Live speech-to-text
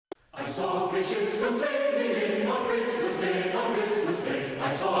saw three ships come sailing in on Christmas Day, on Christmas Day.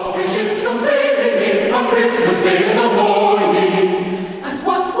 I saw three ships come sailing in on Christmas Day in the morning. And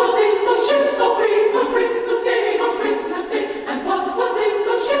what was in those ships so free on Christmas Day, on Christmas Day? And what was in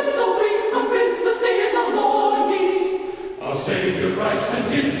those ships so free on Christmas Day in the morning? Our Savior Christ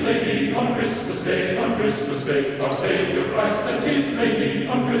and His Lady on Christmas Day, on Christmas Day. Our Savior Christ and His Lady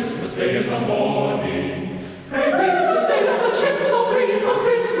on Christmas Day in the morning. Pray we the sail of the ship so free on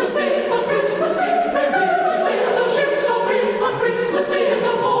Christmas Day, on Christmas Day. Pray we the sail of the ship so free on Christmas Day in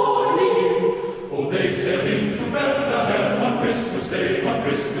the morning. Oh, they sailed into Bethlehem on Christmas Day, on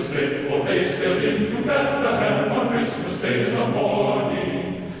Christmas Day. Oh, they sailed into Bethlehem on Christmas Day in the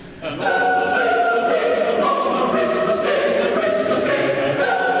morning. And all the slaves will raise along on Christmas Day, on Christmas Day. And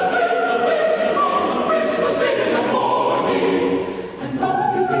all the slaves will raise along on Christmas Day in the morning. And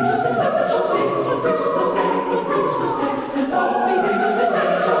all the angels in heaven shall sing on Christmas Day, on Christmas Day. And all the angels in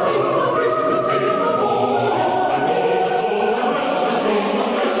heaven shall sing on Christmas Day in the morning. And all the souls on earth shall sing on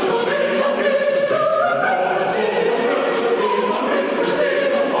Christmas Day, on Christmas Day. And all the souls on earth shall sing on Christmas Day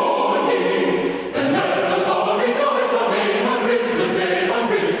in the morning. And let us all rejoice, amen, on Christmas Day, on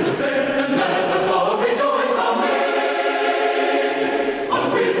Christmas Day. And let us all rejoice, amen, on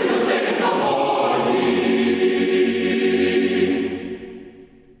Christmas Day in the morning.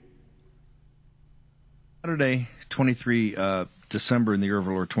 Saturday, 23 December in the year of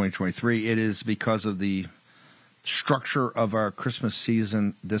our Lord 2023. It is because of the structure of our Christmas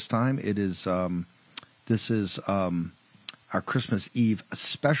season this time. It is this is our Christmas Eve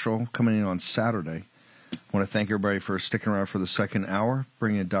special coming in on Saturday. I want to thank everybody for sticking around for the second hour,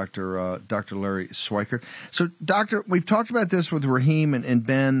 bringing in Dr. Larry Schweikert. So, Doctor, we've talked about this with Raheem and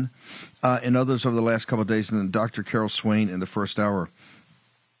Ben and others over the last couple of days, and then Dr. Carol Swain in the first hour.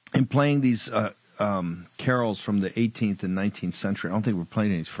 In playing these carols from the 18th and 19th century, I don't think we're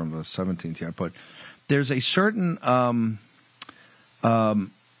playing any from the 17th yet, but there's a certain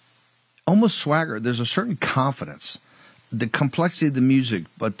almost swagger. There's a certain confidence, the complexity of the music,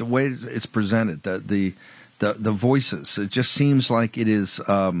 but the way it's presented, the voices. It just seems like it is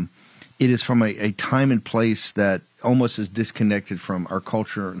from a time and place that almost is disconnected from our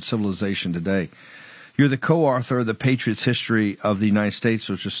culture and civilization today. You're the co-author of The Patriot's History of the United States,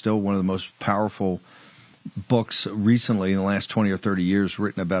 which is still one of the most powerful books recently in the last 20 or 30 years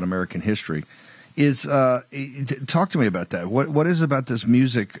written about American history. Talk to me about that. What is about this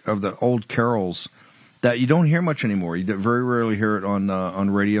music of the old carols that you don't hear much anymore? You very rarely hear it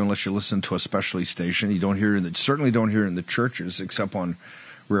on radio unless you listen to a specialty station. You don't hear it certainly don't hear it in the churches except on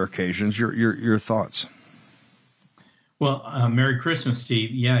rare occasions. Your thoughts? Well, Merry Christmas,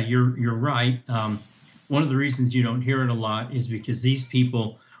 Steve. Yeah, you're right. One of the reasons you don't hear it a lot is because these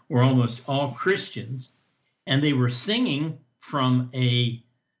people were almost all Christians, and they were singing from a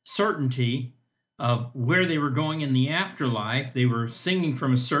certainty of where they were going in the afterlife. They were singing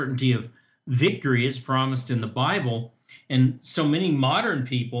from a certainty of victory as promised in the Bible. And so many modern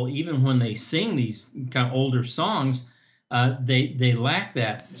people, even when they sing these kind of older songs, they lack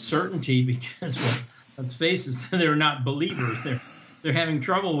that certainty because, well, let's face it, they're not believers. They're having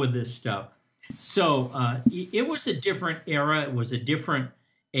trouble with this stuff. So it was a different era. It was a different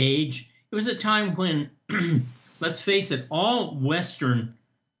age. It was a time when, let's face it, all Western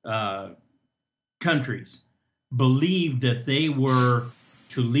countries believed that they were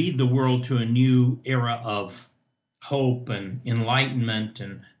to lead the world to a new era of hope and enlightenment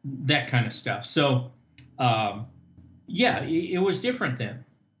and that kind of stuff. So, it was different then.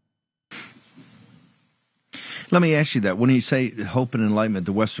 Let me ask you that. When you say hope and enlightenment,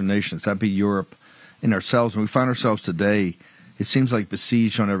 the Western nations, that'd be Europe and ourselves. When we find ourselves today, it seems like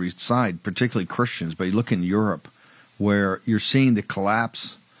besieged on every side, particularly Christians. But you look in Europe where you're seeing the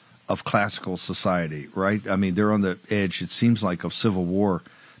collapse of classical society, right? I mean, they're on the edge, it seems like, of civil war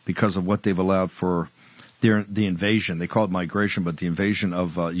because of what they've allowed for the invasion. They call it migration, but the invasion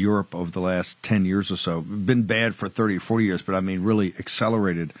of Europe over the last 10 years or so. Been bad for 30 or 40 years, but I mean really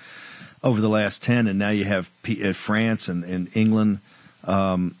accelerated over the last 10, and now you have France and England.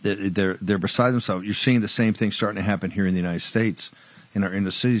 They're beside themselves. You're seeing the same thing starting to happen here in the United States, in our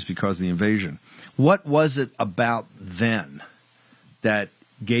inner cities because of the invasion. What was it about then that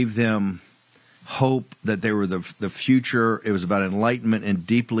gave them hope that they were the future? It was about enlightenment and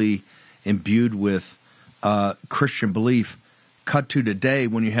deeply imbued with Christian belief. Cut to today,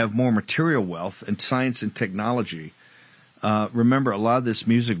 when you have more material wealth and science and technology. Remember, a lot of this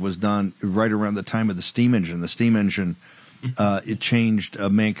music was done right around the time of the steam engine. The steam engine, it changed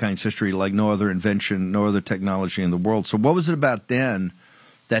mankind's history like no other invention, no other technology in the world. So what was it about then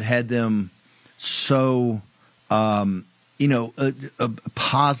that had them so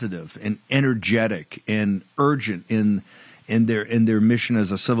positive and energetic and urgent in their mission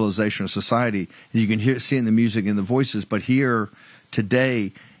as a civilization or society. And you can see it in the music and the voices. But here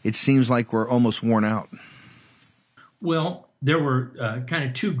today, it seems like we're almost worn out. Well, there were kind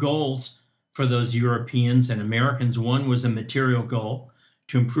of two goals for those Europeans and Americans. One was a material goal,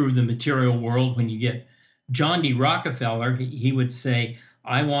 to improve the material world. When you get John D. Rockefeller, he would say,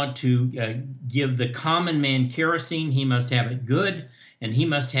 I want to give the common man kerosene. He must have it good, and he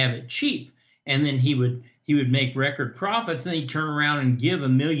must have it cheap. And then he would make record profits, and he'd turn around and give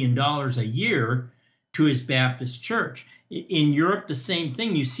 $1 million a year to his Baptist church. In Europe, the same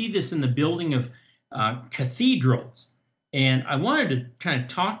thing. You see this in the building of cathedrals. And I wanted to kind of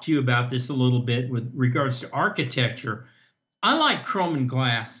talk to you about this a little bit with regards to architecture. I like chrome and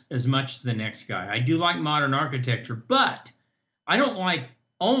glass as much as the next guy. I do like modern architecture, but I don't like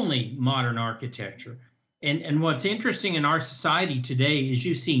only modern architecture. And what's interesting in our society today is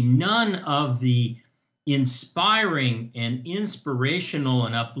you see none of the inspiring and inspirational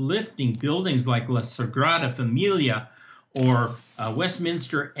and uplifting buildings like La Sagrada Familia or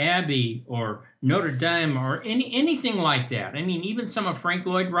Westminster Abbey or Notre Dame or anything like that. I mean, even some of Frank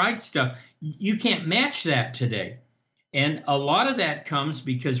Lloyd Wright's stuff, you can't match that today. And a lot of that comes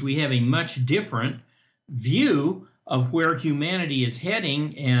because we have a much different view of where humanity is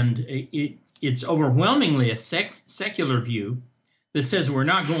heading, and it's overwhelmingly a secular view that says we're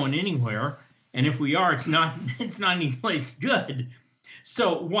not going anywhere, and if we are, it's not any place good.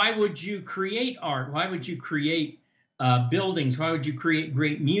 So why would you create art? Why would you create buildings? Why would you create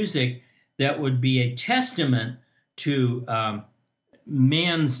great music that would be a testament to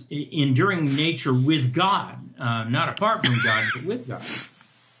man's enduring nature with God, not apart from God, but with God?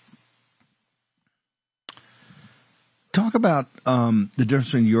 Talk about the difference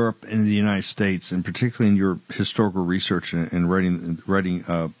between Europe and the United States, and particularly in your historical research and writing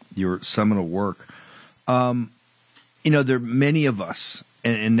your seminal work. There are many of us,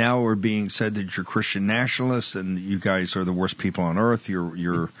 and now we're being said that you're Christian nationalists and you guys are the worst people on earth.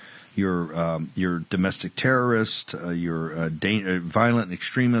 You're domestic terrorist. You're violent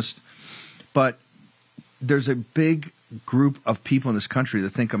extremist. But there's a big group of people in this country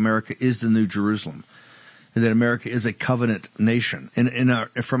that think America is the New Jerusalem, and that America is a covenant nation. And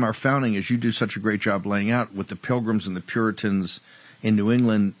from our founding, as you do such a great job laying out, with the Pilgrims and the Puritans in New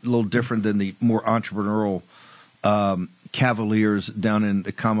England, a little different than the more entrepreneurial Cavaliers down in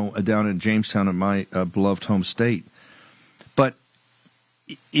Jamestown, in my beloved home state. But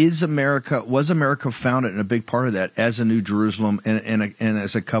was America founded in a big part of that as a New Jerusalem and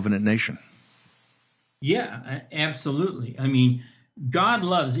as a covenant nation? Yeah, absolutely. I mean, God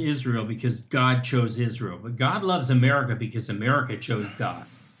loves Israel because God chose Israel, but God loves America because America chose God.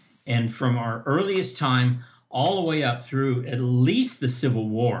 And from our earliest time all the way up through at least the Civil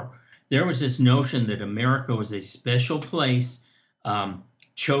War, there was this notion that America was a special place,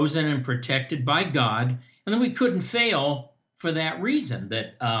 chosen and protected by God, and then we couldn't fail for that reason.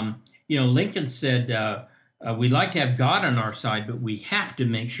 That Lincoln said, we'd like to have God on our side, but we have to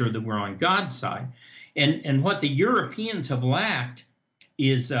make sure that we're on God's side. And what the Europeans have lacked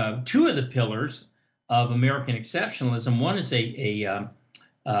is two of the pillars of American exceptionalism. One is a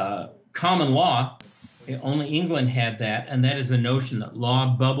common law. Only England had that, and that is the notion that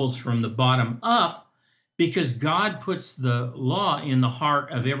law bubbles from the bottom up because God puts the law in the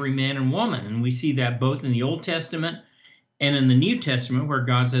heart of every man and woman. And we see that both in the Old Testament and in the New Testament, where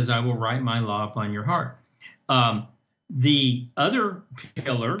God says, I will write my law upon your heart. The other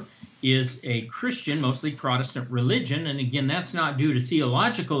pillar is a Christian, mostly Protestant religion. And again, that's not due to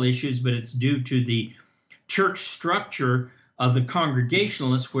theological issues, but it's due to the church structure of the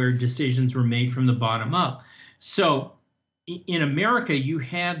Congregationalists, where decisions were made from the bottom up. So in America, you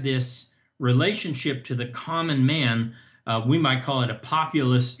had this relationship to the common man. We might call it a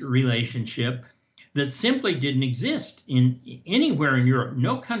populist relationship that simply didn't exist anywhere in Europe.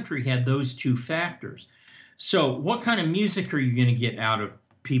 No country had those two factors. So what kind of music are you going to get out of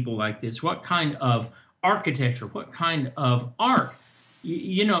people like this? What kind of architecture? What kind of art?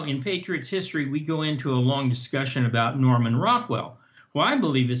 In Patriots history, we go into a long discussion about Norman Rockwell, who I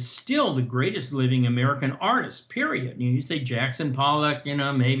believe is still the greatest living American artist, period. You say Jackson Pollock,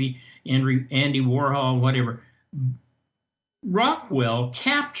 maybe Andy Warhol, whatever. Rockwell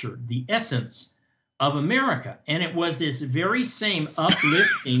captured the essence of America, and it was this very same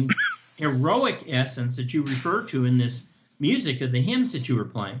uplifting, heroic essence that you refer to in this music of the hymns that you were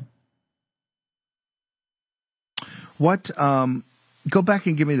playing. Go back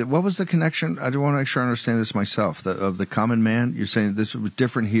and give me what was the connection? I want to make sure I understand this myself. Of the common man, you're saying this was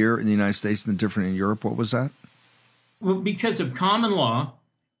different here in the United States than different in Europe. What was that? Yeah, well, the common man is a Well, because of common law,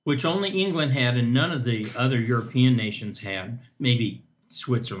 which only England had and none of the other European nations had, maybe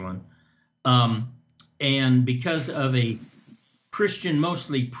Switzerland, and because of a Christian,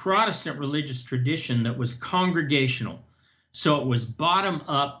 mostly Protestant religious tradition that was congregational. So it was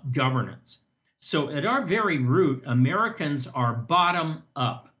bottom-up governance. So at our very root, Americans are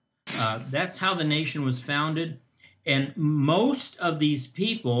bottom-up. That's how the nation was founded. And most of these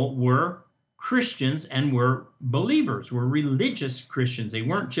people were Christians and were believers, were religious Christians. They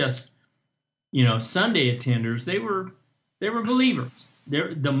weren't just, Sunday attenders. They were believers.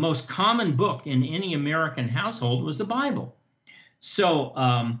 The most common book in any American household was the Bible. So,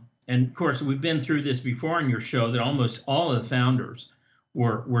 and of course, we've been through this before on your show, that almost all of the founders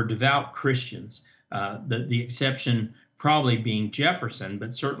were devout Christians. The exception probably being Jefferson,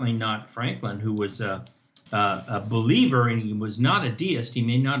 but certainly not Franklin, who was a believer, and he was not a deist. He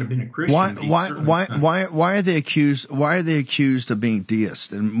may not have been a Christian. Why are they accused? Why are they accused of being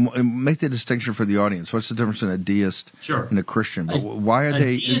deist? And make the distinction for the audience. What's the difference in a deist and a Christian? But why are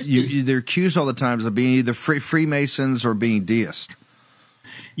they? They're accused all the time of being either Freemasons or being deist.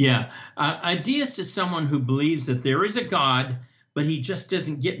 Yeah, a deist is someone who believes that there is a God, but he just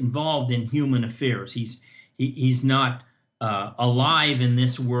doesn't get involved in human affairs. He's not alive in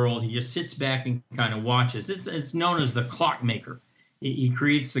this world. He just sits back and kind of watches. It's known as the clockmaker. He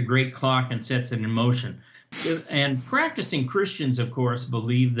creates the great clock and sets it in motion. And practicing Christians, of course,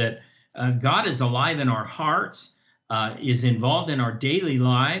 believe that God is alive in our hearts, is involved in our daily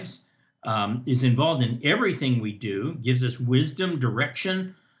lives, is involved in everything we do, gives us wisdom,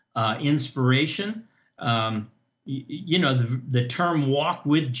 direction, inspiration. The term walk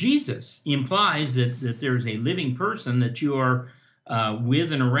with Jesus implies that there's a living person that you are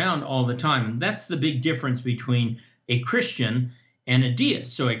with and around all the time. And that's the big difference between a Christian and a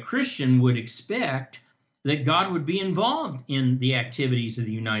deist. So a Christian would expect that God would be involved in the activities of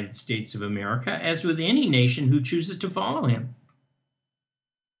the United States of America, as with any nation who chooses to follow him.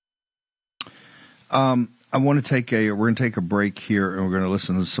 we're going to take a break here, and we're going to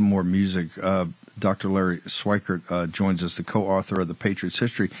listen to some more music. Dr. Larry Schweikert joins us, the co-author of The Patriot's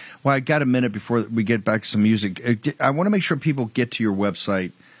History. Well, I got a minute before we get back to some music. I want to make sure people get to your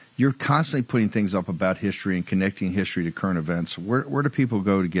website. You're constantly putting things up about history and connecting history to current events. Where do people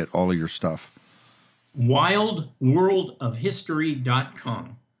go to get all of your stuff?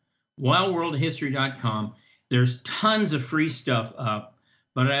 wildworldofhistory.com. wildworldofhistory.com. There's tons of free stuff up,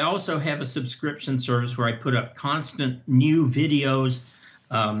 but I also have a subscription service where I put up constant new videos.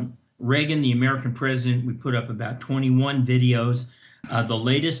 Reagan, the American president, we put up about 21 videos. The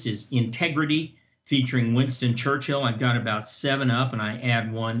latest is Integrity, featuring Winston Churchill. I've got about 7 up, and I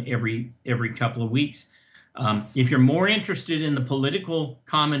add one every couple of weeks. If you're more interested in the political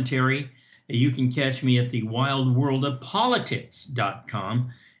commentary, you can catch me at the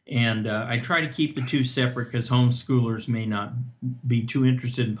wildworldofpolitics.com. And I try to keep the two separate because homeschoolers may not be too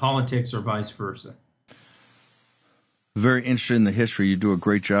interested in politics or vice versa. Very interested in the history. You do a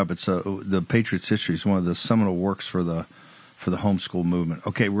great job. It's the Patriot's History is one of the seminal works for the homeschool movement.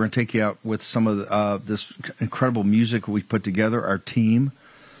 Okay, we're going to take you out with some of this incredible music we put together. Our team,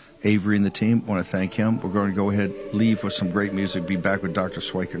 Avery and the team, want to thank him. We're going to go ahead, leave with some great music. Be back with Dr.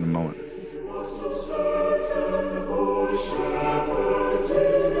 Schweikert in a moment.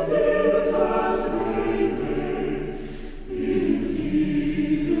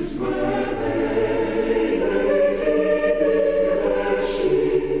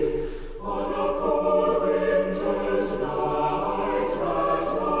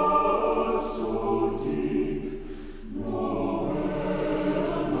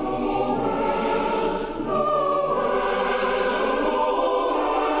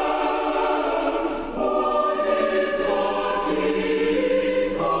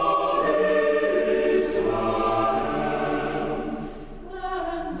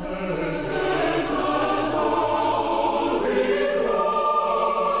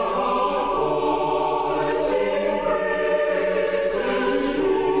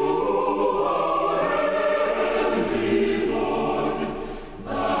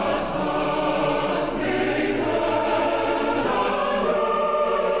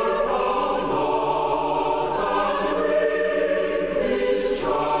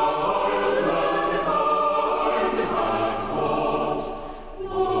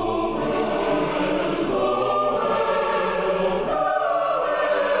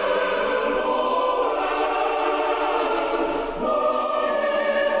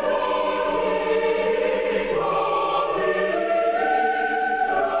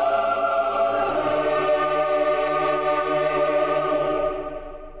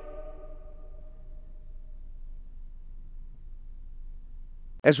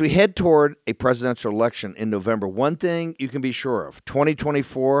 as we head toward a presidential election in November, one thing you can be sure of,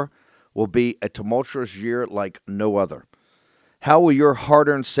 2024 will be a tumultuous year like no other. How will your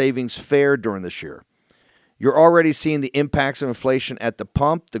hard-earned savings fare during this year? You're already seeing the impacts of inflation at the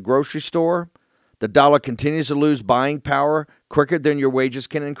pump, the grocery store. The dollar continues to lose buying power quicker than your wages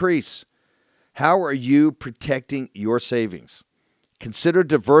can increase. How are you protecting your savings? Consider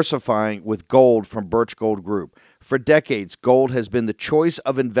diversifying with gold from Birch Gold Group. For decades, gold has been the choice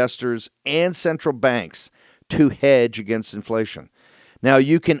of investors and central banks to hedge against inflation. Now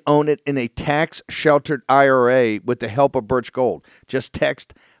you can own it in a tax-sheltered IRA with the help of Birch Gold. Just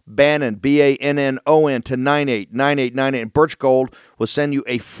text Bannon, B-A-N-N-O-N, to 989898, and Birch Gold will send you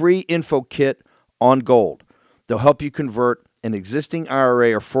a free info kit on gold. They'll help you convert an existing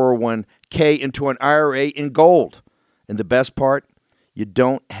IRA or 401k into an IRA in gold. And the best part, you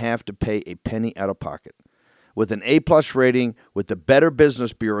don't have to pay a penny out of pocket. With an A-plus rating with the Better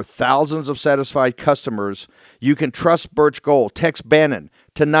Business Bureau, thousands of satisfied customers, you can trust Birch Gold. Text Bannon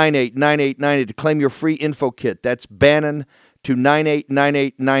to 989898 to claim your free info kit. That's Bannon to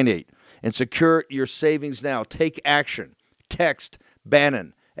 989898 and secure your savings now. Take action. Text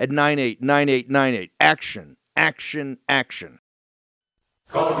Bannon at 989898. Action, action, action.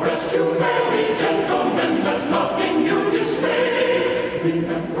 God rest you, merry gentlemen, let nothing you dismay.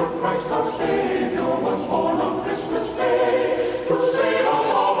 Remember Christ our Savior was born on Christmas Day to save us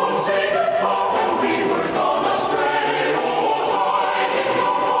all from Satan's power when we were gone astray. Oh, tidings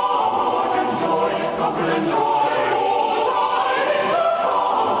of comfort and joy, comfort and joy. Oh, tidings of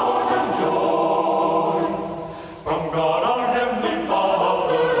comfort and joy. From God our heavenly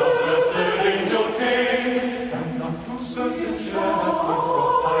Father, a blessed angel came, and unto certain shepherds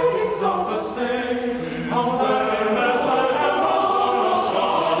brought tidings of the same. How that in Bethlehem was born a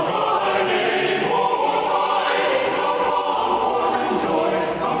Son, God name. Oh, tidings of comfort and joy,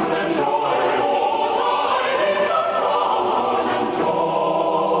 comfort and joy. Oh, tidings of comfort and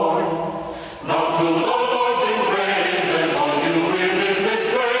joy. Now to the Lord sing praises, all you within this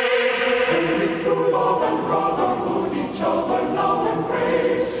place, and with true love and brotherhood each other now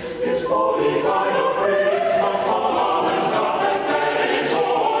embrace. This holy tide of Christmas all others doth efface.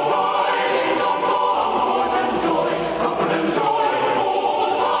 Oh, tidings of comfort and joy, comfort and joy.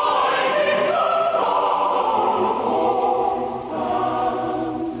 Oh, tidings of comfort and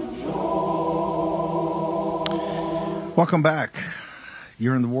joy. Welcome back.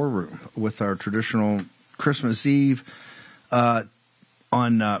 You're in the War Room with our traditional Christmas Eve. We're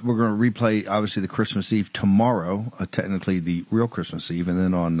going to replay, obviously, the Christmas Eve tomorrow, technically the real Christmas Eve. And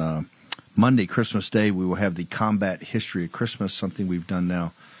then on Monday, Christmas Day, we will have the Combat History of Christmas, something we've done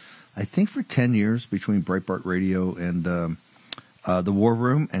now, I think, for 10 years between Breitbart Radio and the War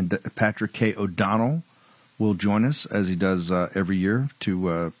Room. And Patrick K. O'Donnell will join us, as he does every year,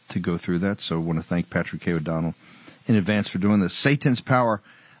 to go through that. So I want to thank Patrick K. O'Donnell in advance for doing this. Satan's Power.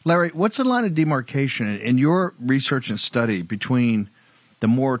 Larry, what's the line of demarcation in your research and study between the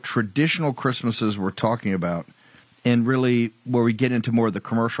more traditional Christmases we're talking about and really where we get into more of the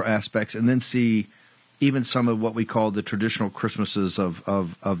commercial aspects and then see even some of what we call the traditional Christmases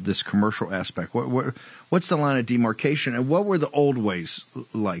of this commercial aspect? What's the line of demarcation, and what were the old ways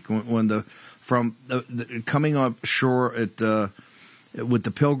like when from coming up shore at with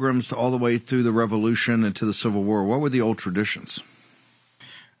the Pilgrims to all the way through the Revolution and to the Civil War? What were the old traditions?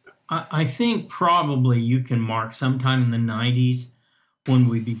 I think probably you can mark sometime in the 90s when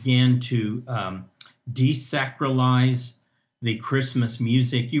we began to desacralize the Christmas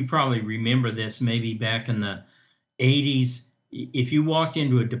music. You probably remember this maybe back in the 80s. If you walked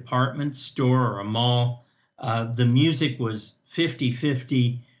into a department store or a mall, the music was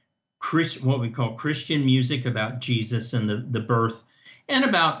 50-50 what we call Christian music about Jesus and the birth, and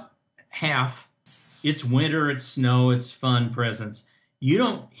about half, it's winter, it's snow, it's fun, presents. You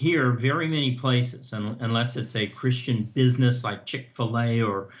don't hear very many places, unless it's a Christian business like Chick-fil-A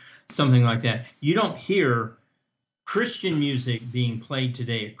or something like that. You don't hear Christian music being played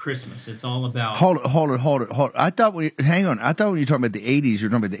today at Christmas. It's all about... Hold it. I thought when you're talking about the 80s, you're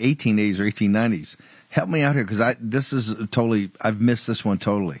talking about the 1880s or 1890s. Help me out here, because I've missed this one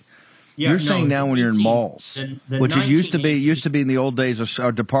totally. Yeah, you're saying now when you're in malls, which it used to be in the old days,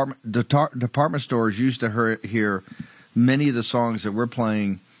 our department stores used to hear many of the songs that we're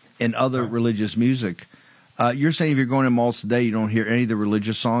playing in other religious music. You're saying if you're going to malls today, you don't hear any of the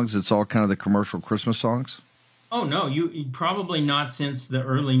religious songs? It's all kind of the commercial Christmas songs? Oh, no, you probably not since the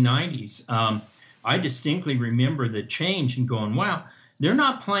early 90s. I distinctly remember the change and going, wow, they're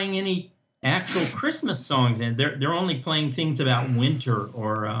not playing any actual Christmas songs, and they're only playing things about winter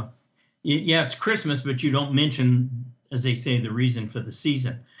or... yeah, it's Christmas, but you don't mention as they say, the reason for the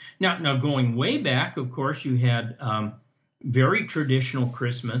season. Now going way back, of course, you had very traditional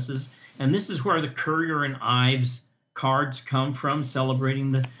Christmases, and this is where the Currier and Ives cards come from,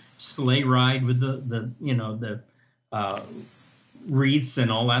 celebrating the sleigh ride with the wreaths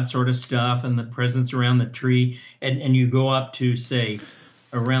and all that sort of stuff, and the presents around the tree, and you go up to, say,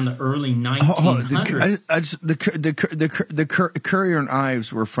 around the early 1900s. The Currier and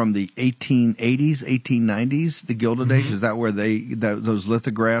Ives were from the 1880s, 1890s, the Gilded Age. Is that where those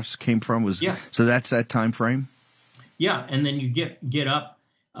lithographs came from? So that's that time frame? Yeah, and then you get up,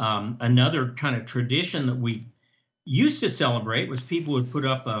 another kind of tradition that we used to celebrate was people would put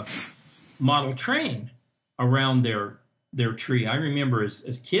up a model train around their tree. I remember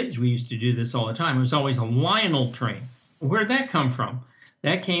as kids, we used to do this all the time. It was always a Lionel train. Where'd that come from?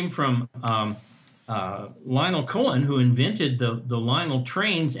 That came from Lionel Cohen, who invented the Lionel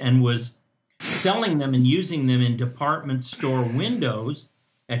trains and was selling them and using them in department store windows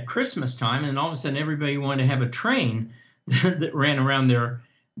at Christmas time. And all of a sudden, everybody wanted to have a train that ran around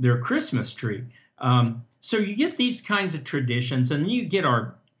their Christmas tree. So you get these kinds of traditions, and then you get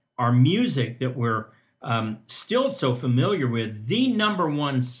our music that we're still so familiar with. The number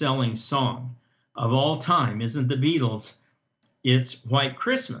one selling song of all time isn't the Beatles. It's White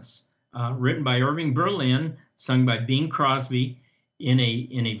Christmas, written by Irving Berlin, sung by Bing Crosby in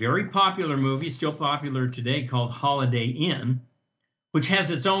a very popular movie, still popular today, called Holiday Inn, which has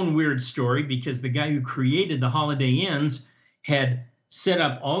its own weird story because the guy who created the Holiday Inns had set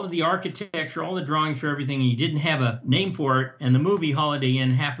up all of the architecture, all the drawings for everything, and he didn't have a name for it. And the movie Holiday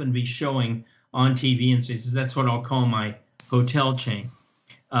Inn happened to be showing on TV, and so he says, that's what I'll call my hotel chain.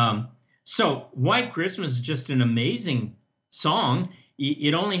 So White Christmas is just an amazing song.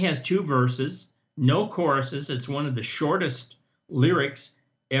 It only has 2 verses, no choruses. It's one of the shortest lyrics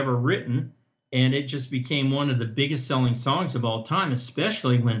ever written, and it just became one of the biggest selling songs of all time,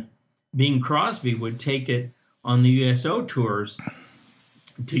 especially when Bing Crosby would take it on the USO tours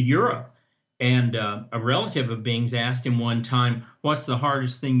to Europe. And a relative of Bing's asked him one time, what's the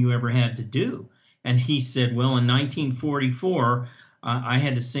hardest thing you ever had to do? And he said, well, in 1944, I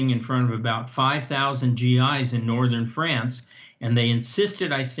had to sing in front of about 5,000 GIs in northern France, and they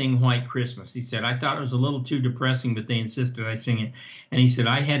insisted I sing White Christmas. He said, I thought it was a little too depressing, but they insisted I sing it. And he said,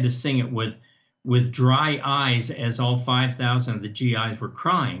 I had to sing it with dry eyes as all 5,000 of the GIs were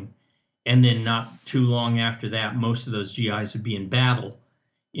crying. And then not too long after that, most of those GIs would be in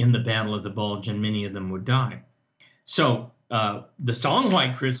the Battle of the Bulge, and many of them would die. So the song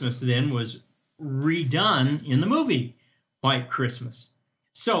White Christmas then was redone in the movie White Christmas.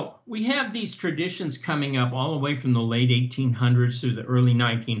 So we have these traditions coming up all the way from the late 1800s through the early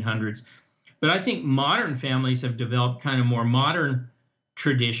 1900s. But I think modern families have developed kind of more modern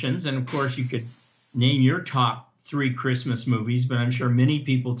traditions. And of course, you could name your top 3 Christmas movies, but I'm sure many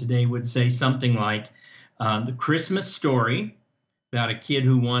people today would say something like The Christmas Story, about a kid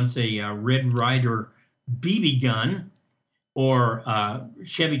who wants a Red Ryder BB gun, or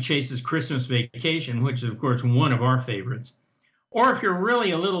Chevy Chase's Christmas Vacation, which is, of course, one of our favorites. Or if you're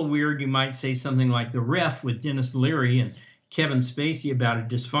really a little weird, you might say something like The Ref with Dennis Leary and Kevin Spacey about a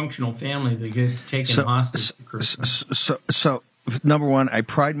dysfunctional family that gets taken hostage to Christmas. So, number one, I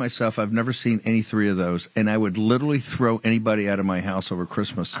pride myself. I've never seen any 3 of those, and I would literally throw anybody out of my house over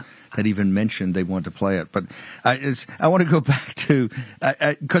Christmas that even mentioned they want to play it. But I want to go back to,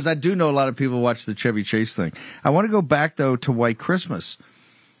 because I do know a lot of people watch the Chevy Chase thing. I want to go back, though, to White Christmas.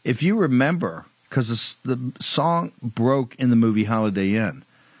 If you remember, because the song broke in the movie Holiday Inn,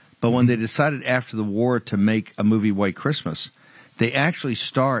 but when they decided after the war to make a movie White Christmas, they actually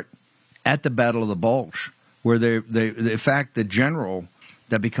start at the Battle of the Bulge, where in fact, the general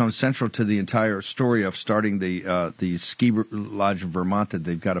that becomes central to the entire story of starting the ski lodge in Vermont that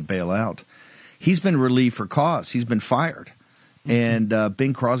they've got to bail out, he's been relieved for cause. He's been fired. And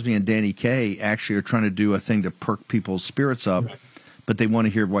Bing Crosby and Danny Kaye actually are trying to do a thing to perk people's spirits up, but they want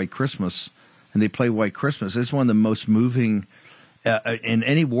to hear White Christmas, and they play White Christmas. It's one of the most moving in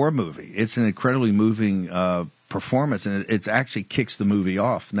any war movie. It's an incredibly moving performance, and it actually kicks the movie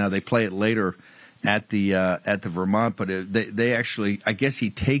off. Now, they play it later at the Vermont, but they actually, I guess he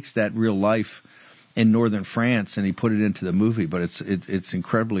takes that real life in northern France and he put it into the movie, but it's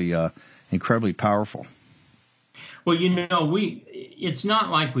incredibly powerful. Well, it's not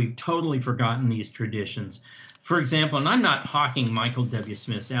like we've totally forgotten these traditions. For example, and I'm not hawking Michael W.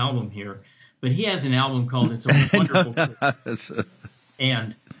 Smith's album here, but he has an album called It's a Wonderful Christmas.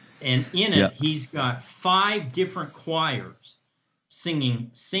 And in it, he's got 5 different choirs singing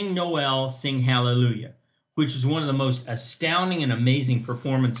Sing Noel, Sing Hallelujah, which is one of the most astounding and amazing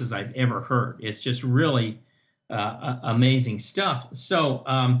performances I've ever heard. It's just really amazing stuff. So,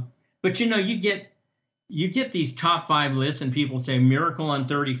 but you get these top 5 lists, and people say Miracle on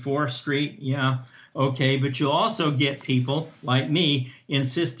 34th Street. Yeah, okay, but you'll also get people like me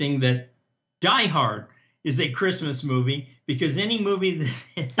insisting that Die Hard is a Christmas movie, because any movie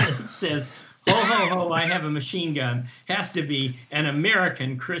that says ho ho ho, I have a machine gun, has to be an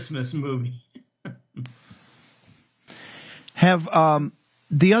American Christmas movie. Have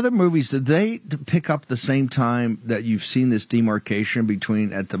the other movies, did they pick up the same time that you've seen this demarcation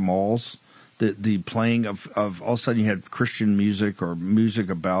between at the malls? The playing of all of a sudden you had Christian music or music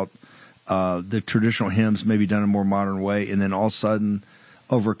about the traditional hymns, maybe done in a more modern way, and then all of a sudden,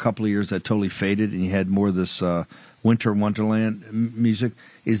 over a couple of years, that totally faded, and you had more of this Winter Wonderland music.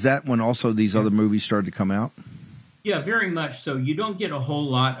 Is that when also these other movies started to come out? Yeah, very much so. You don't get a whole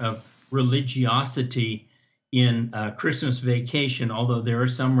lot of religiosity in Christmas Vacation, although there are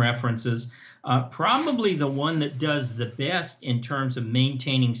some references. Probably the one that does the best in terms of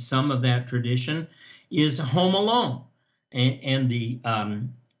maintaining some of that tradition is Home Alone. And the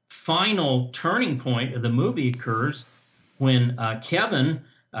final turning point of the movie occurs when Kevin,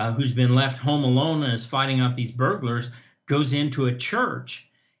 who's been left home alone and is fighting off these burglars, goes into a church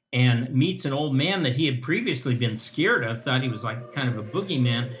and meets an old man that he had previously been scared of, thought he was like kind of a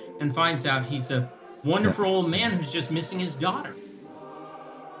boogeyman, and finds out he's a wonderful old man who's just missing his daughter.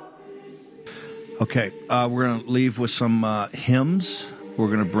 Okay, we're going to leave with some hymns. We're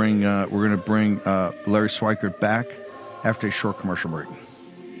going to bring Larry Schweikert back after a short commercial break.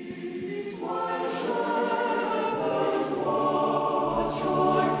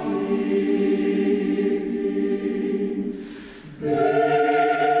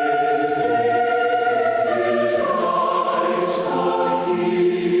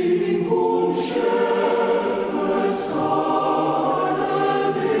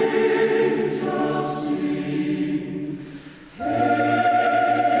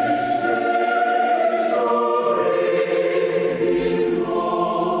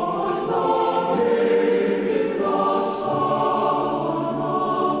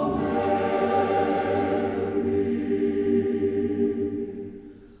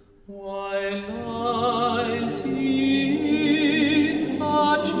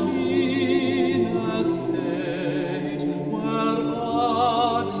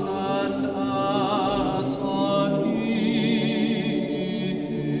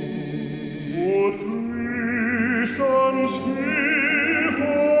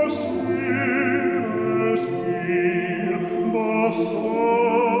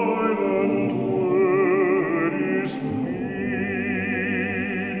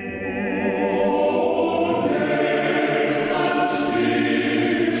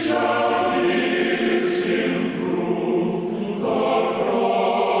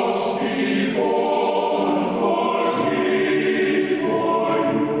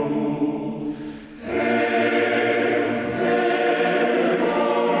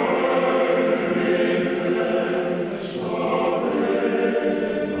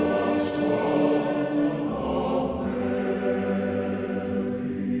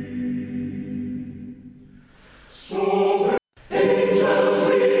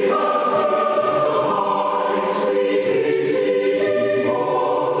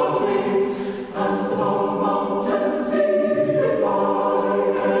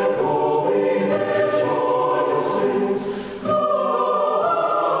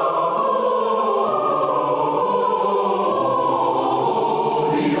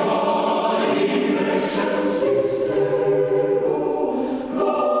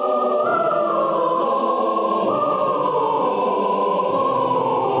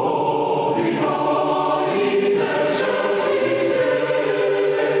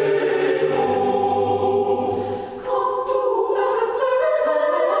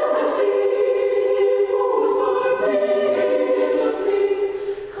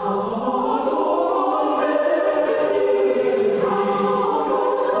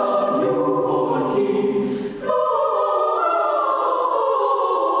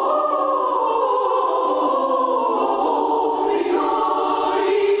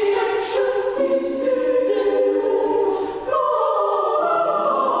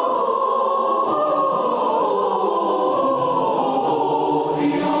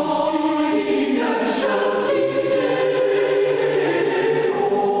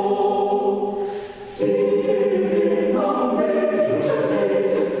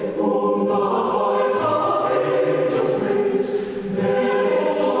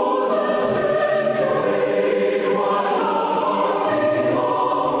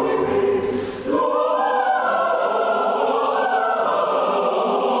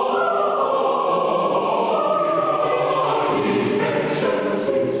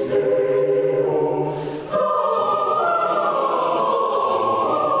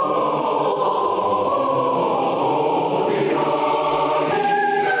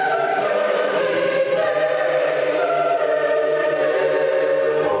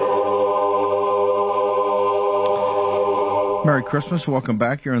 Merry Christmas. Welcome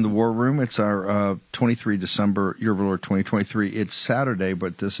back. You're in the War Room. It's our 23 December, Year of the Lord 2023. It's Saturday,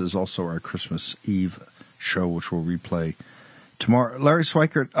 but this is also our Christmas Eve show, which we'll replay tomorrow. Larry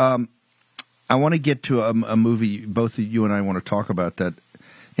Swikert, I want to get to a movie both you and I want to talk about that,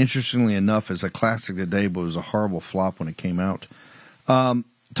 interestingly enough, is a classic today, but was a horrible flop when it came out.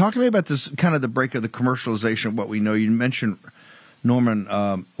 Talk to me about this, kind of the break of the commercialization of what we know. You mentioned Norman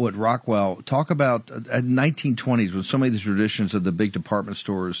Rockwell. Talk about 1920s when so many of the traditions of the big department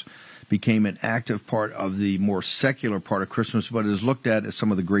stores became an active part of the more secular part of Christmas, but is looked at as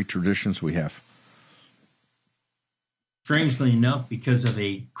some of the great traditions we have. Strangely enough, because of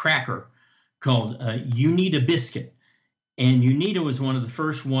a cracker called Unita Biscuit. And Unita was one of the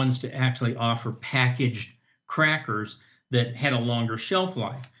first ones to actually offer packaged crackers that had a longer shelf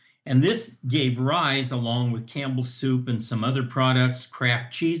life. And this gave rise, along with Campbell's Soup and some other products,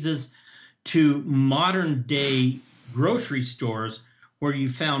 Kraft cheeses, to modern day grocery stores where you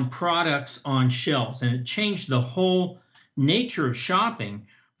found products on shelves. And it changed the whole nature of shopping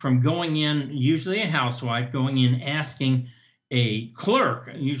from going in, usually a housewife, going in asking a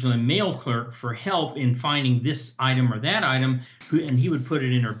clerk, usually a male clerk, for help in finding this item or that item, and he would put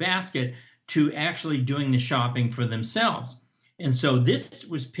it in her basket, to actually doing the shopping for themselves. And so this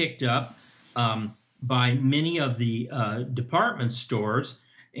was picked up by many of the department stores,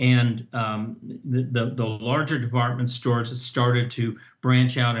 and the larger department stores started to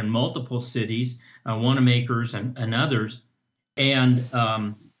branch out in multiple cities, Wanamaker's and others. And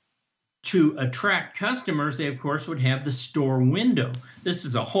to attract customers, they, of course, would have the store window. This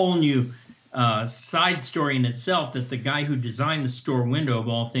is a whole new side story in itself, that the guy who designed the store window, of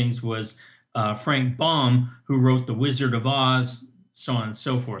all things, was Frank Baum, who wrote The Wizard of Oz, so on and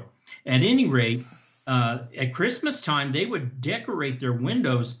so forth. At any rate, at Christmas time, they would decorate their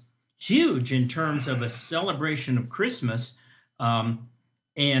windows huge in terms of a celebration of Christmas. And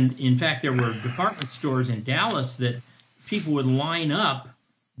in fact, there were department stores in Dallas that people would line up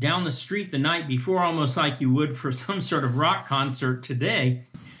down the street the night before, almost like you would for some sort of rock concert today,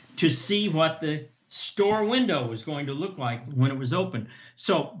 to see what the store window was going to look like when it was open.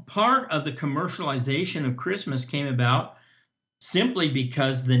 So part of the commercialization of Christmas came about simply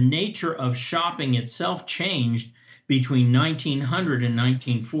because the nature of shopping itself changed between 1900 and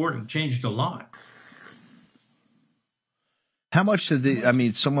 1940, changed a lot. How much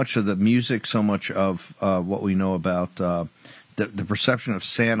did so much of the music, so much of what we know about the perception of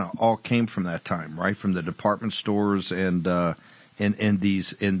Santa all came from that time, right? From the department stores and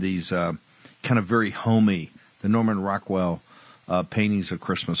these kind of very homey, the Norman Rockwell paintings of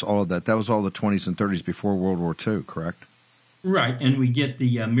Christmas, all of that. That was all the 20s and 30s before World War II, correct? Right, and we get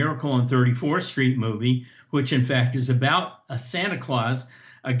the Miracle on 34th Street movie, which in fact is about a Santa Claus,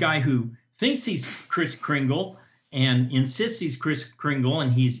 a guy who thinks he's Kris Kringle and insists he's Kris Kringle,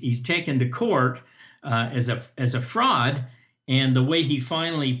 and he's taken to court as a fraud. And the way he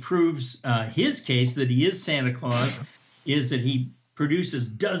finally proves his case that he is Santa Claus is that he produces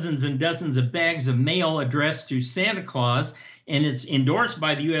dozens and dozens of bags of mail addressed to Santa Claus, and it's endorsed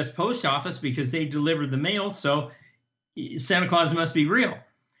by the U.S. Post Office because they delivered the mail, so Santa Claus must be real.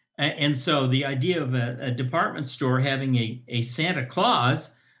 And so the idea of a department store having a Santa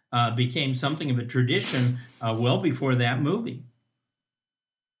Claus became something of a tradition well before that movie.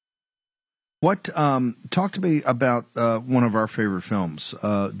 Talk to me about one of our favorite films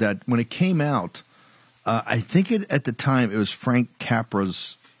that when it came out, I think at the time it was Frank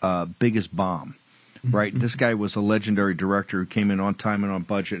Capra's biggest bomb, right? This guy was a legendary director who came in on time and on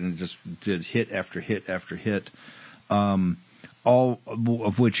budget and just did hit after hit after hit, all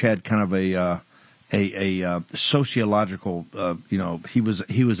of which had kind of a sociological, he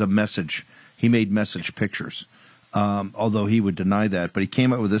was a message. He made message pictures, although he would deny that. But he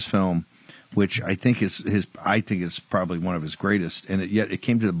came out with this film, which I think is probably one of his greatest, and yet it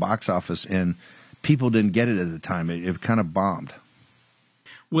came to the box office and people didn't get it at the time. It kind of bombed.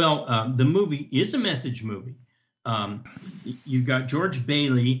 Well, the movie is a message movie. You've got George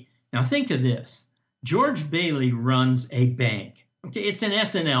Bailey. Now think of this. George Bailey runs a bank. Okay, it's an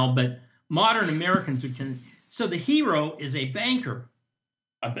SNL, but modern Americans can. So the hero is a banker.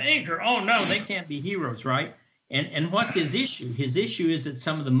 A banker? Oh, no, they can't be heroes, right? And what's his issue? His issue is that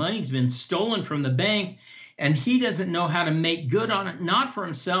some of the money's been stolen from the bank, and he doesn't know how to make good on it, not for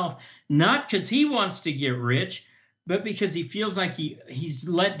himself, not because he wants to get rich, but because he feels like he's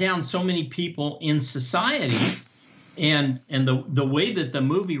let down so many people in society. And the way that the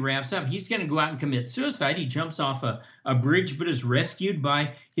movie wraps up, he's going to go out and commit suicide. He jumps off a bridge, but is rescued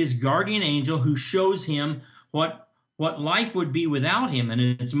by his guardian angel, who shows him what life would be without him. And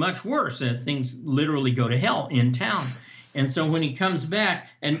it's much worse. Things literally go to hell in town. And so when he comes back,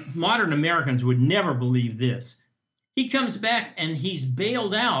 and modern Americans would never believe this, he comes back and he's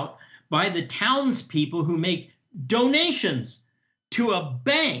bailed out by the townspeople who make donations to a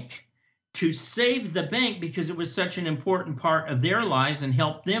bank to save the bank because it was such an important part of their lives and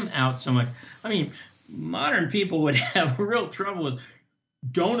helped them out so much. I mean, modern people would have real trouble with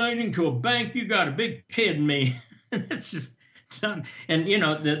donating to a bank. You got a big kidding me. It's just done. And, you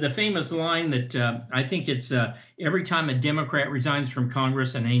know, the famous line that I think it's every time a Democrat resigns from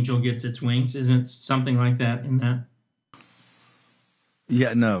Congress, an angel gets its wings. Isn't it something like that in that?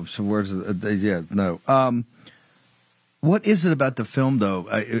 Yeah, no. So where's yeah, no. What is it about the film though?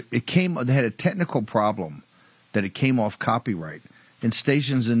 They had a technical problem that it came off copyright, and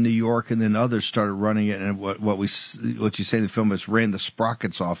stations in New York and then others started running it. And what you say in the film is ran the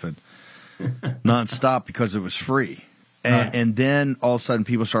sprockets off it nonstop because it was free. And then all of a sudden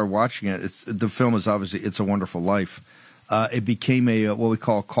people started watching it. The film is obviously It's a Wonderful Life. It became a what we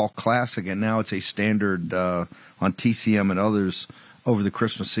call cult classic, and now it's a standard on TCM and others over the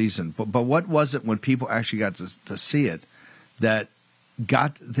Christmas season. But what was it when people actually got to see it that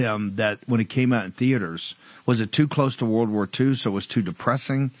got them that when it came out in theaters? Was it too close to World War II, so it was too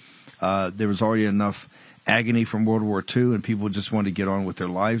depressing? There was already enough agony from World War II, and people just wanted to get on with their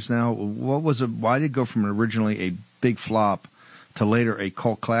lives now. What was it? Why did it go from originally a big flop to later a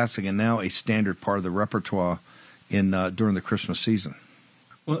cult classic and now a standard part of the repertoire during the Christmas season?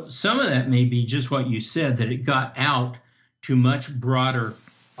 Well, some of that may be just what you said, that it got out to much broader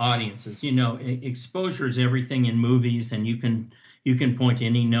audiences. You know, exposure is everything in movies, and you can point to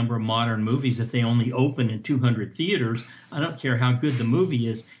any number of modern movies. If they only open in 200 theaters, I don't care how good the movie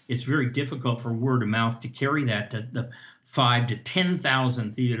is, it's very difficult for word of mouth to carry that to the 5,000 to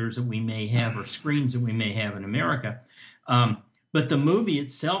 10,000 theaters that we may have, or screens that we may have in America. But the movie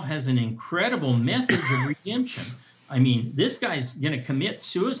itself has an incredible message of redemption. I mean, this guy's going to commit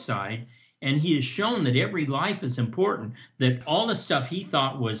suicide, and he has shown that every life is important, that all the stuff he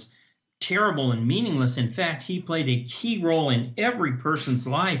thought was terrible and meaningless, in fact, he played a key role in every person's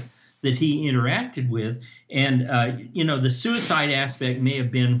life that he interacted with. And, you know, the suicide aspect may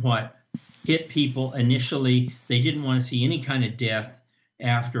have been what hit people initially. They didn't want to see any kind of death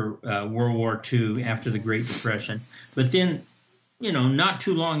after World War II, after the Great Depression. But then, you know, not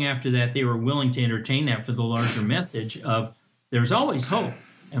too long after that, they were willing to entertain that for the larger message of there's always hope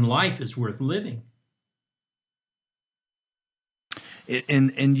and life is worth living.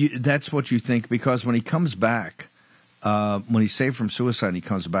 And that's what you think, because when he comes back, when he's saved from suicide and he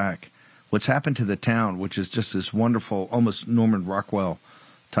comes back, what's happened to the town, which is just this wonderful, almost Norman Rockwell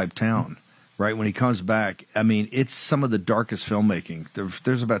type town, right? When he comes back, I mean, it's some of the darkest filmmaking.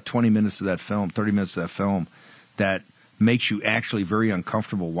 There's about 20 minutes of that film, 30 minutes of that film that makes you actually very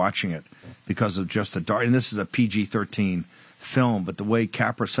uncomfortable watching it because of just the dark. And this is a PG-13 film, but the way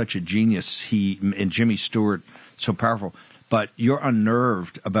Capra's such a genius, and Jimmy Stewart so powerful, but you're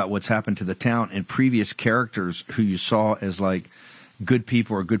unnerved about what's happened to the town, and previous characters who you saw as like good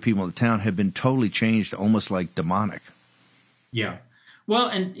people or good people in the town have been totally changed, almost like demonic. Yeah. Well,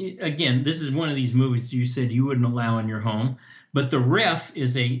 and again, this is one of these movies you said you wouldn't allow in your home, but The Ref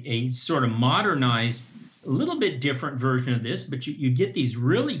is a sort of modernized, a little bit different version of this, but you get these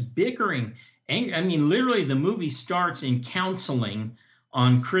really bickering. I mean, literally, the movie starts in counseling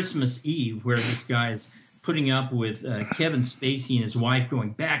on Christmas Eve, where this guy is putting up with Kevin Spacey and his wife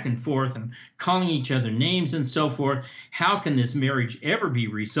going back and forth and calling each other names and so forth. How can this marriage ever be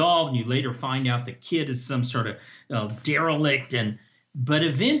resolved? And you later find out the kid is some sort of derelict. But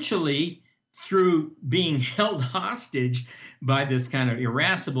eventually, through being held hostage by this kind of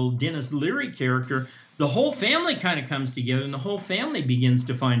irascible Dennis Leary character, the whole family kind of comes together, and the whole family begins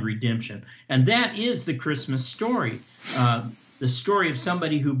to find redemption. And that is the Christmas story, the story of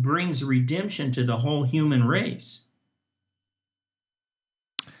somebody who brings redemption to the whole human race.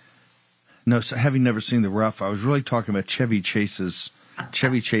 No, so having never seen The Ref, I was really talking about Chevy Chase's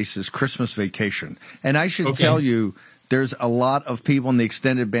Christmas Vacation. And I should tell you, there's a lot of people in the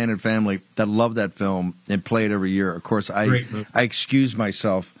extended Bannon family that love that film and play it every year. Of course, I excuse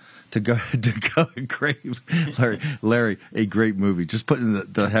myself to go Larry, a great movie. Just put in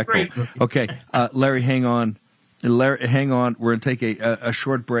the heckle. Okay, Larry, hang on. We're going to take a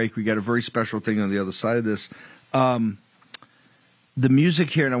short break. We got a very special thing on the other side of this. The music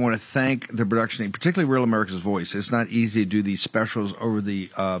here, and I want to thank the production team, particularly Real America's Voice. It's not easy to do these specials over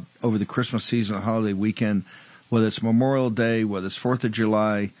the Christmas season, holiday weekend, whether it's Memorial Day, whether it's 4th of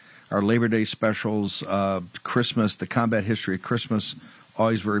July, our Labor Day specials, Christmas, the combat history of Christmas.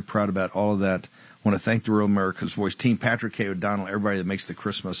 Always very proud about all of that. I want to thank the Real America's Voice team, Patrick K. O'Donnell, everybody that makes the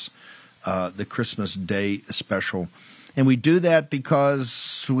Christmas Day special. And we do that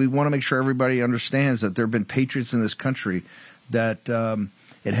because we want to make sure everybody understands that there have been patriots in this country that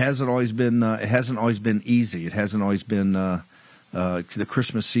it hasn't always been easy. It hasn't always been the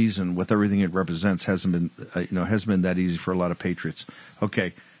Christmas season with everything it represents hasn't been that easy for a lot of patriots.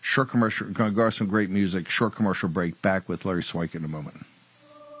 Okay, short commercial. Going to go some great music. Short commercial break. Back with Larry Swyk in a moment.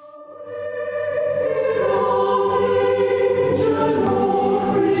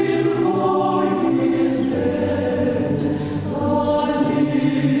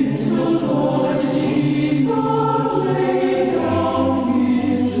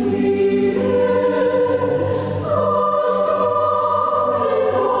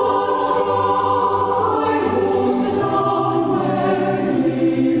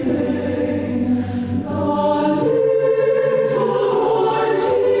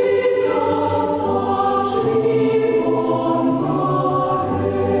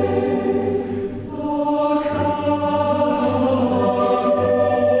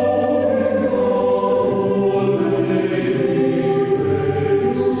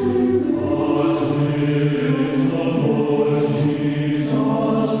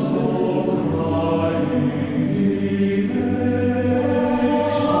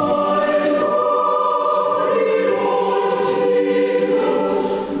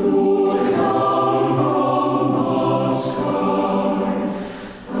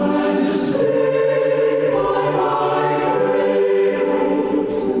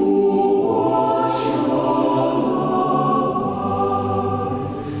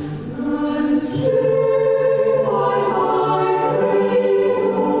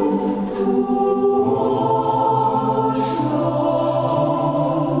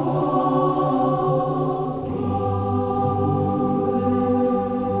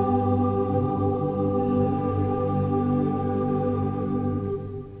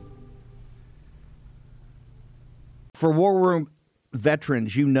 For War Room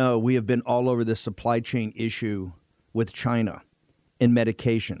veterans, you know we have been all over this supply chain issue with China and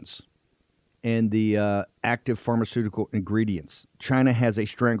medications and the active pharmaceutical ingredients. China has a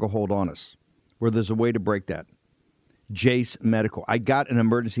stranglehold on us where there's a way to break that. Jace Medical. I got an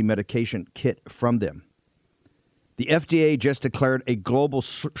emergency medication kit from them. The FDA just declared a global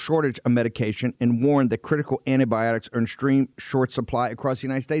shortage of medication and warned that critical antibiotics are in extreme short supply across the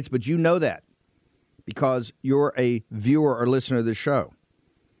United States. But you know that because you're a viewer or listener to the show.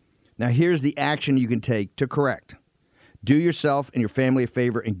 Now, here's the action you can take to correct. Do yourself and your family a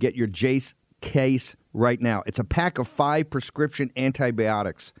favor and get your Jace case right now. It's a pack of 5 prescription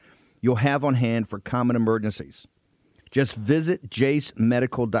antibiotics you'll have on hand for common emergencies. Just visit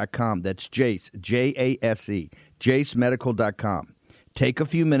jacemedical.com. That's Jace, J-A-S-E, jacemedical.com. Take a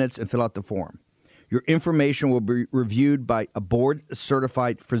few minutes and fill out the form. Your information will be reviewed by a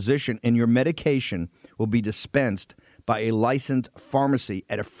board-certified physician, and your medication will be dispensed by a licensed pharmacy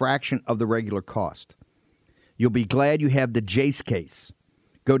at a fraction of the regular cost. You'll be glad you have the Jace case.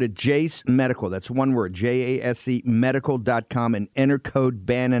 Go to Jace Medical, that's one word, J-A-S-E, medical.com, and enter code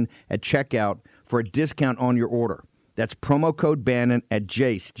Bannon at checkout for a discount on your order. That's promo code Bannon at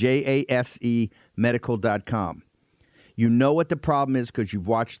Jace, J-A-S-E, medical.com. You know what the problem is because you've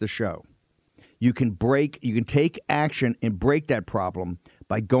watched the show. You can take action and break that problem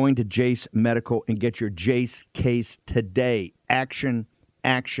by going to Jace Medical and get your Jace case today. Action,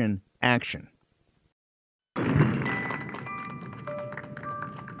 action, action.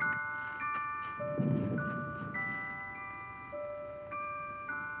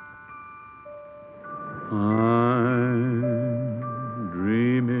 I'm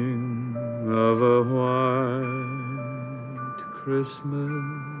dreaming of a white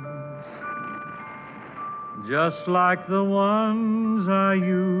Christmas, just like the ones I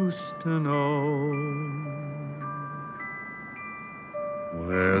used to know,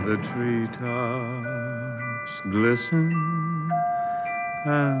 where the treetops glisten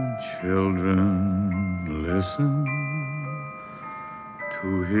and children listen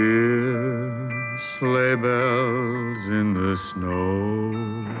to hear sleigh bells in the snow.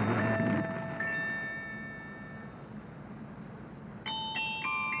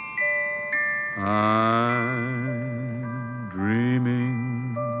 I'm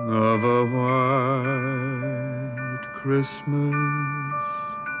dreaming of a white Christmas,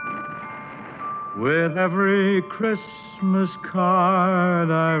 with every Christmas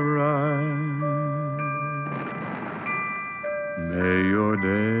card I write. May your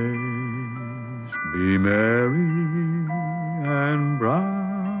days be merry and bright,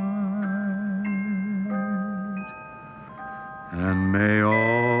 and may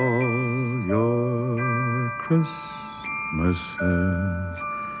all your Christmases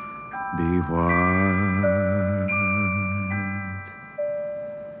be white.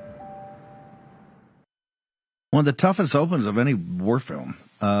 One of the toughest opens of any war film,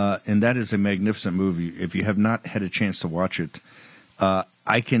 and that is a magnificent movie. If you have not had a chance to watch it,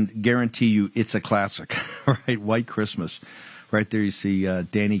 I can guarantee you it's a classic, right? White Christmas. Right there you see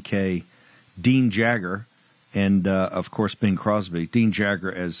Danny Kaye, Dean Jagger, and, of course, Bing Crosby. Dean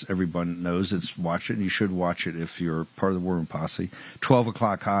Jagger, as everyone knows, watch it, and you should watch it if you're part of the War Room Posse. 12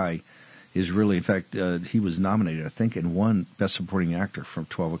 O'Clock High is really, in fact, he was nominated, I think, and won Best Supporting Actor from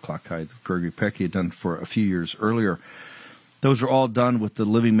 12 O'Clock High. Gregory Peck he had done for a few years earlier. Those are all done with the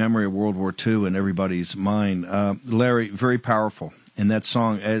living memory of World War II in everybody's mind. Larry, very powerful. And that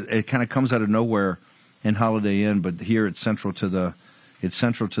song, it kind of comes out of nowhere in Holiday Inn, but here it's central to the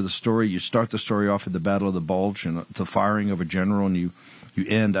story. You start the story off at the Battle of the Bulge and the firing of a general, and you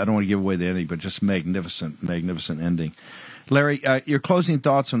end. I don't want to give away the ending, but just magnificent ending. Larry, your closing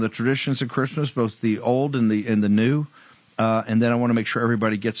thoughts on the traditions of Christmas, both the old and the new, and then I want to make sure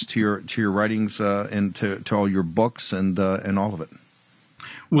everybody gets to your writings and to all your books and all of it.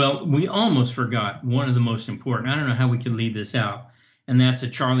 Well, we almost forgot one of the most important. I don't know how we could leave this out, and that's a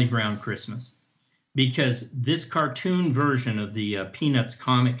Charlie Brown Christmas. Because this cartoon version of the Peanuts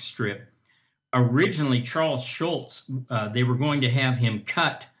comic strip, originally Charles Schulz, they were going to have him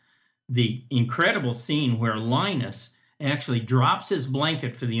cut the incredible scene where Linus actually drops his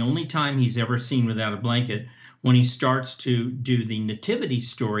blanket for the only time he's ever seen without a blanket when he starts to do the nativity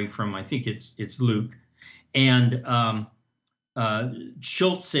story from, I think it's Luke. And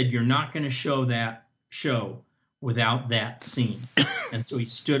Schulz said, "You're not going to show that show without that scene." And so he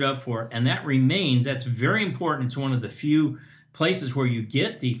stood up for it. And that's very important. It's one of the few places where you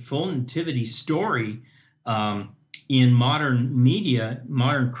get the full nativity story in modern media,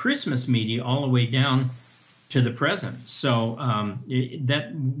 modern Christmas media, all the way down to the present. So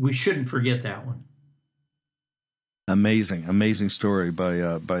that we shouldn't forget that one. Amazing story by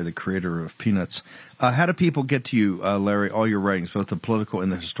the creator of Peanuts. How do people get to you, Larry, all your writings, both the political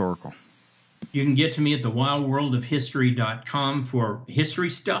and the historical? You can get to me at thewildworldofhistory.com for history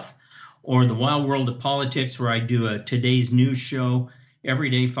stuff, or the Wild World of Politics, where I do a today's news show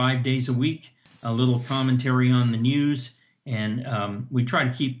every day, 5 days a week, a little commentary on the news. And we try to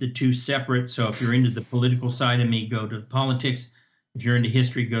keep the two separate. So if you're into the political side of me, go to politics. If you're into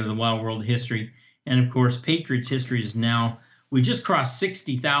history, go to the Wild World of History. And of course, Patriots History is now, we just crossed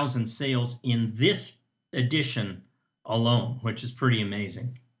 60,000 sales in this edition alone, which is pretty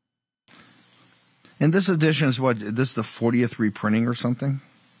amazing. And this edition is what? This is the 40th reprinting or something?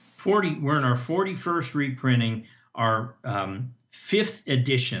 We're in our 41st reprinting, our 5th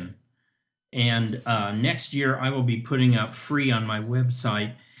edition. And next year, I will be putting up free on my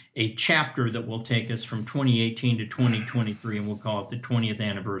website a chapter that will take us from 2018 to 2023, and we'll call it the 20th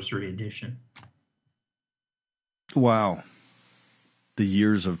anniversary edition. Wow. The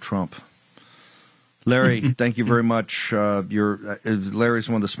years of Trump. Larry, thank you very much. Larry's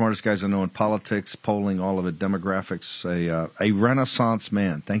one of the smartest guys I know in politics, polling, all of it, demographics, a Renaissance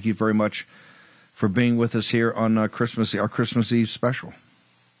man. Thank you very much for being with us here on our Christmas Eve special.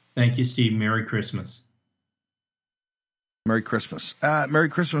 Thank you, Steve. Merry Christmas. Merry Christmas. Merry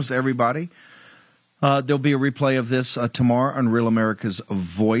Christmas to everybody. There'll be a replay of this tomorrow on Real America's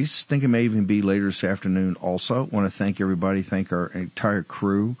Voice. I think it may even be later this afternoon also. I want to thank everybody, thank our entire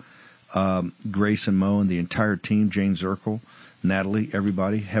crew. Grace and Mo and the entire team, Jane Zirkle, Natalie,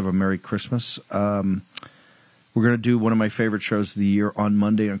 everybody, have a Merry Christmas. We're going to do one of my favorite shows of the year on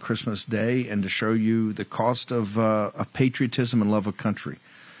Monday on Christmas Day, and to show you the cost of patriotism and love of country.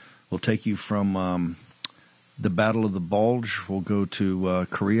 We'll take you from the Battle of the Bulge. We'll go to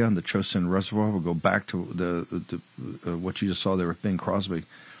Korea and the Chosin Reservoir. We'll go back to the what you just saw there with Bing Crosby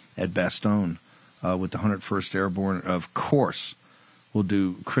at Bastogne with the 101st Airborne. Of course, we'll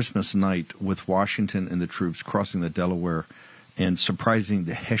do Christmas night with Washington and the troops crossing the Delaware and surprising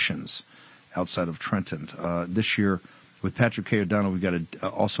the Hessians outside of Trenton. This year, with Patrick K. O'Donnell, we've got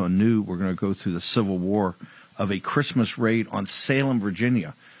we're going to go through the Civil War of a Christmas raid on Salem,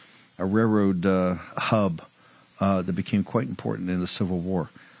 Virginia, a railroad hub that became quite important in the Civil War.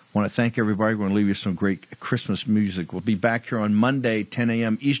 I want to thank everybody. We're going to leave you some great Christmas music. We'll be back here on Monday, 10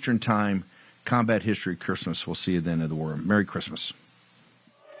 a.m. Eastern Time, Combat History Christmas. We'll see you then at the War Room. Merry Christmas.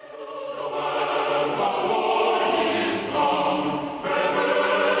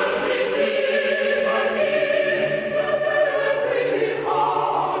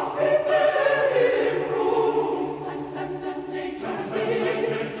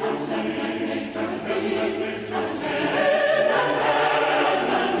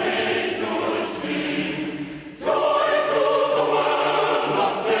 Joy to the world, the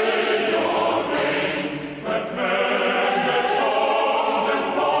Savior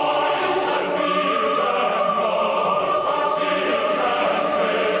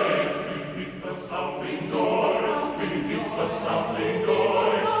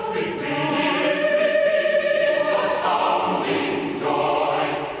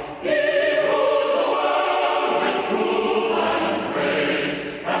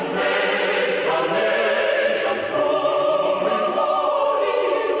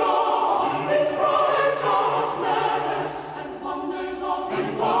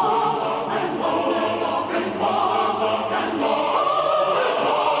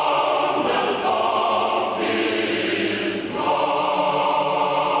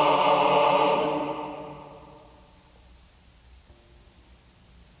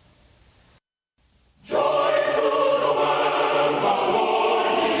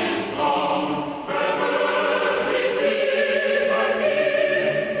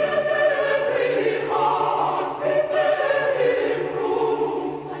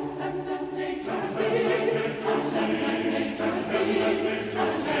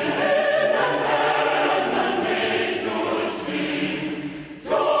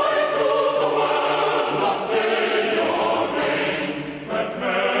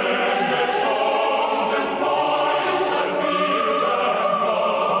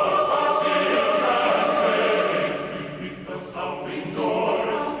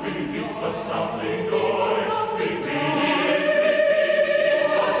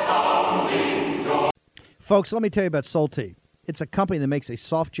Folks, let me tell you about Solti. It's a company that makes a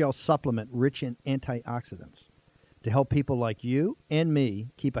soft gel supplement rich in antioxidants to help people like you and me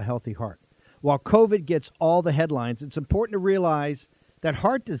keep a healthy heart. While COVID gets all the headlines, it's important to realize that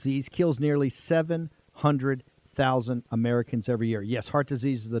heart disease kills nearly 700,000 Americans every year. Yes, heart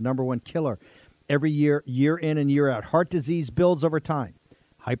disease is the number one killer every year, year in and year out. Heart disease builds over time.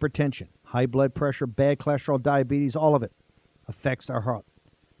 Hypertension, high blood pressure, bad cholesterol, diabetes, all of it affects our heart.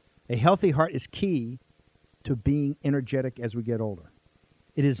 A healthy heart is key to being energetic as we get older.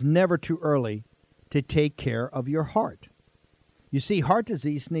 It is never too early to take care of your heart. You see, heart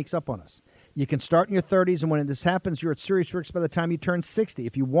disease sneaks up on us. You can start in your 30s, and when this happens, you're at serious risk by the time you turn 60.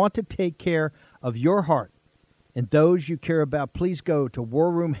 If you want to take care of your heart and those you care about, please go to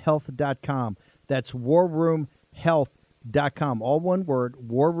warroomhealth.com. That's warroomhealth.com. All one word,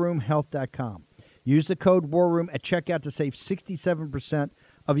 warroomhealth.com. Use the code WARROOM at checkout to save 67%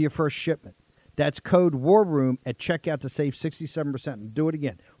 of your first shipment. That's code WARROOM at checkout to save 67%. And do it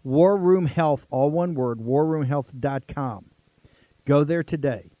again. War Room Health, all one word, warroomhealth.com. Go there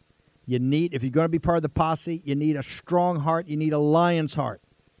today. You need, if you're going to be part of the posse, you need a strong heart. You need a lion's heart.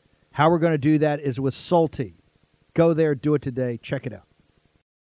 How we're going to do that is with Solti. Go there, do it today. Check it out.